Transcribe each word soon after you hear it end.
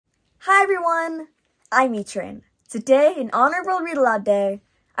Hi everyone! I'm E-Train. Today, in honor of World Read Aloud Day,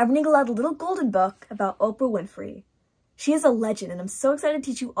 I'm reading aloud the Little Golden Book about Oprah Winfrey. She is a legend, and I'm so excited to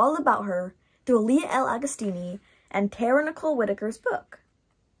teach you all about her through Alliah L. Agostini and Tara Nicole Whitaker's book.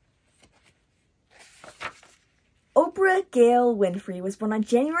 Oprah Gail Winfrey was born on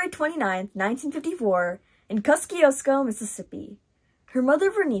January 29, 1954, in Kosciuszko, Mississippi. Her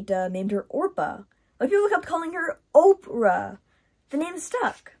mother, Vernita, named her Orpah, but people kept calling her Oprah. The name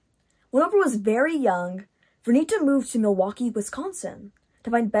stuck. When Oprah was very young, Vernita moved to Milwaukee, Wisconsin to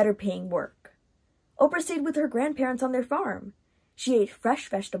find better paying work. Oprah stayed with her grandparents on their farm. She ate fresh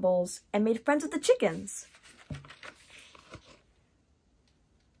vegetables and made friends with the chickens.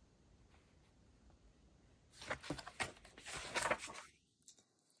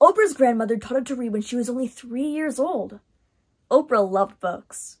 Oprah's grandmother taught her to read when she was only 3 years old. Oprah loved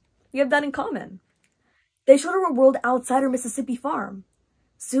books. We have that in common. They showed her a world outside her Mississippi farm.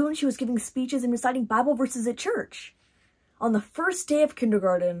 Soon, she was giving speeches and reciting Bible verses at church. On the first day of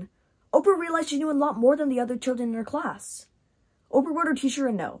kindergarten, Oprah realized she knew a lot more than the other children in her class. Oprah wrote her teacher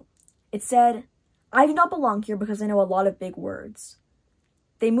a note. It said, "I do not belong here because I know a lot of big words."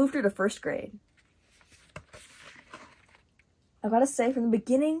 They moved her to first grade. I gotta say, from the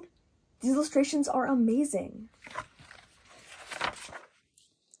beginning, these illustrations are amazing.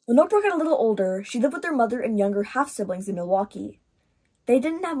 When Oprah got a little older, she lived with her mother and younger half-siblings in Milwaukee. They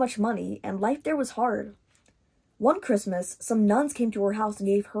didn't have much money, and life there was hard. One Christmas, some nuns came to her house and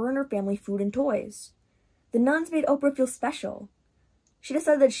gave her and her family food and toys. The nuns made Oprah feel special. She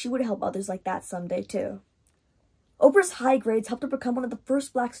decided that she would help others like that someday, too. Oprah's high grades helped her become one of the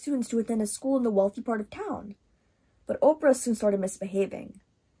first Black students to attend a school in the wealthy part of town. But Oprah soon started misbehaving.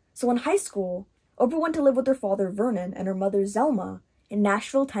 So in high school, Oprah went to live with her father, Vernon, and her mother, Zelma, in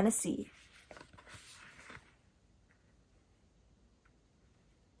Nashville, Tennessee.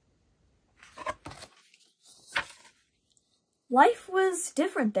 Life was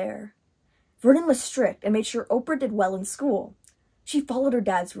different there. Vernon was strict and made sure Oprah did well in school. She followed her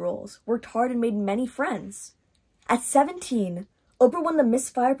dad's rules, worked hard, and made many friends. At 17, Oprah won the Miss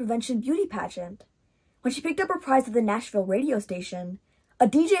Fire Prevention beauty pageant. When she picked up her prize at the Nashville radio station, a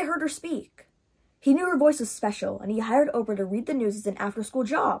DJ heard her speak. He knew her voice was special, and he hired Oprah to read the news as an after-school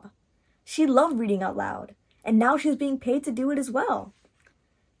job. She loved reading out loud, and now she was being paid to do it as well.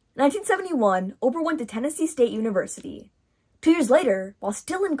 In 1971, Oprah went to Tennessee State University. 2 years later, while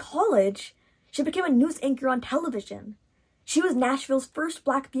still in college, she became a news anchor on television. She was Nashville's first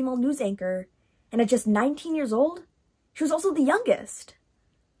Black female news anchor, and at just 19 years old, she was also the youngest.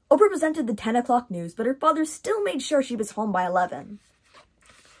 Oprah presented the 10 o'clock news, but her father still made sure she was home by 11.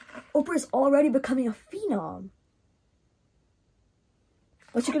 Oprah is already becoming a phenom.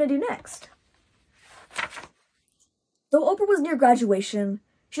 What's she gonna do next? Though Oprah was near graduation,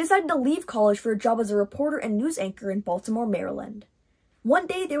 she decided to leave college for a job as a reporter and news anchor in Baltimore, Maryland. One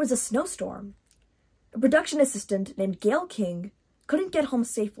day, there was a snowstorm. A production assistant named Gail King couldn't get home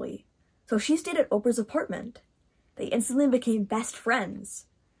safely, so she stayed at Oprah's apartment. They instantly became best friends.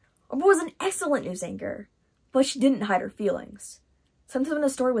 Oprah was an excellent news anchor, but she didn't hide her feelings. Sometimes when a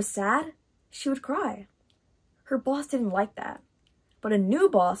story was sad, she would cry. Her boss didn't like that, but a new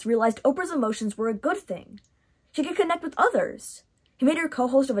boss realized Oprah's emotions were a good thing. She could connect with others. He made her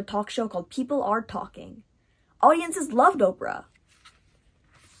co-host of a talk show called People Are Talking. Audiences loved Oprah.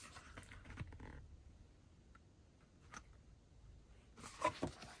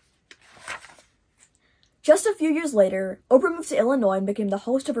 Just a few years later, Oprah moved to Illinois and became the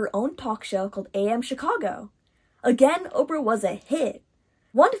host of her own talk show called AM Chicago. Again, Oprah was a hit.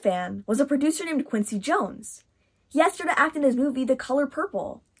 One fan was a producer named Quincy Jones. He asked her to act in his movie The Color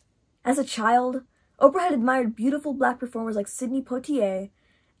Purple. As a child, Oprah had admired beautiful Black performers like Sidney Poitier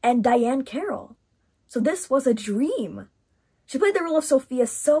and Diane Carroll. So this was a dream. She played the role of Sophia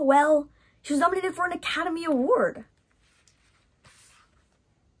so well, she was nominated for an Academy Award.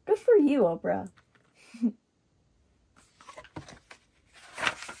 Good for you, Oprah.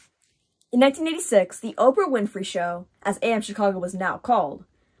 In 1986, the Oprah Winfrey Show, as AM Chicago was now called,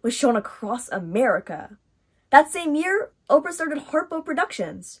 was shown across America. That same year, Oprah started Harpo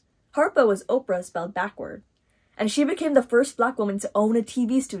Productions. Harpo was Oprah spelled backward, and she became the first Black woman to own a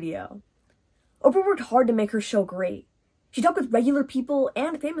TV studio. Oprah worked hard to make her show great. She talked with regular people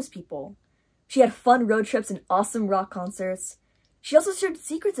and famous people. She had fun road trips and awesome rock concerts. She also shared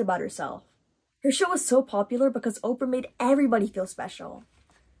secrets about herself. Her show was so popular because Oprah made everybody feel special.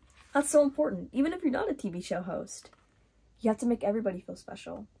 That's so important, even if you're not a TV show host. You have to make everybody feel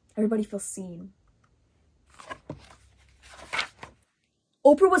special. Everybody feel seen.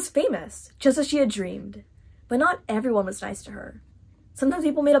 Oprah was famous, just as she had dreamed, but not everyone was nice to her. Sometimes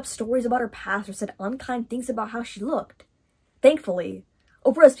people made up stories about her past or said unkind things about how she looked. Thankfully,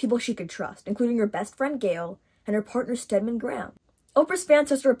 Oprah has people she could trust, including her best friend Gail and her partner Stedman Graham. Oprah's fans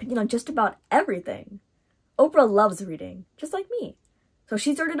trust her opinion on just about everything. Oprah loves reading, just like me, so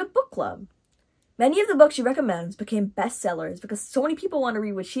she started a book club. Many of the books she recommends became bestsellers because so many people want to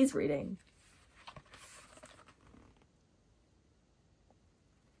read what she's reading.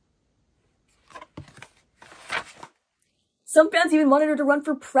 Some fans even wanted her to run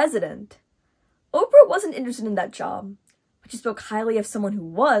for president. Oprah wasn't interested in that job, but she spoke highly of someone who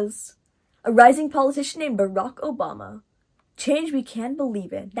was, a rising politician named Barack Obama. Change we can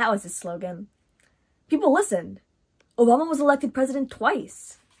believe in, that was his slogan. People listened. Obama was elected president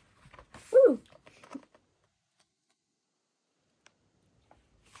twice. Woo!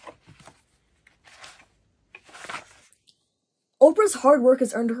 Oprah's hard work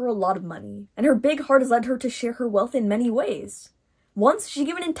has earned her a lot of money, and her big heart has led her to share her wealth in many ways. Once, she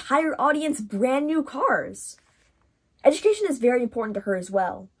gave an entire audience brand new cars. Education is very important to her as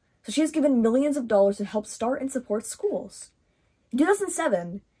well, so she has given millions of dollars to help start and support schools. In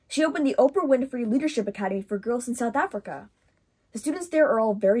 2007, she opened the Oprah Winfrey Leadership Academy for girls in South Africa. The students there are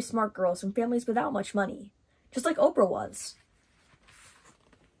all very smart girls from families without much money, just like Oprah was.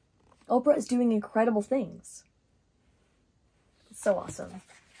 Oprah is doing incredible things. So awesome.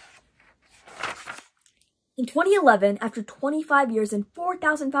 In 2011, after 25 years and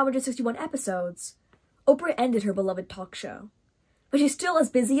 4,561 episodes, Oprah ended her beloved talk show. But she's still as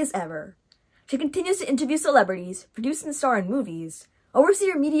busy as ever. She continues to interview celebrities, produce and star in movies, oversee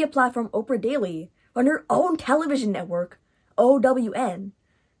her media platform Oprah Daily, run her own television network, OWN,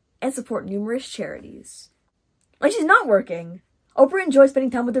 and support numerous charities. When she's not working, Oprah enjoys spending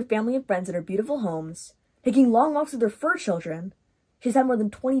time with her family and friends in her beautiful homes, taking long walks with her fur children. She's had more than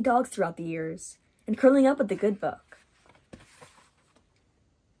 20 dogs throughout the years, and curling up with the good book.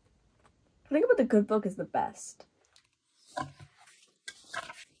 Curling up with the good book is the best.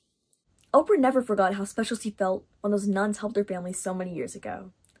 Oprah never forgot how special she felt when those nuns helped her family so many years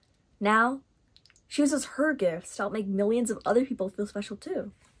ago. Now, she uses her gifts to help make millions of other people feel special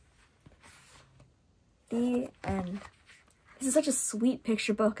too. The end. This is such a sweet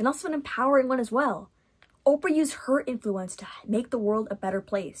picture book, and also an empowering one as well. Oprah used her influence to make the world a better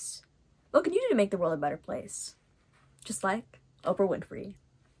place. What can you do to make the world a better place? Just like Oprah Winfrey.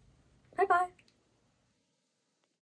 Bye-bye.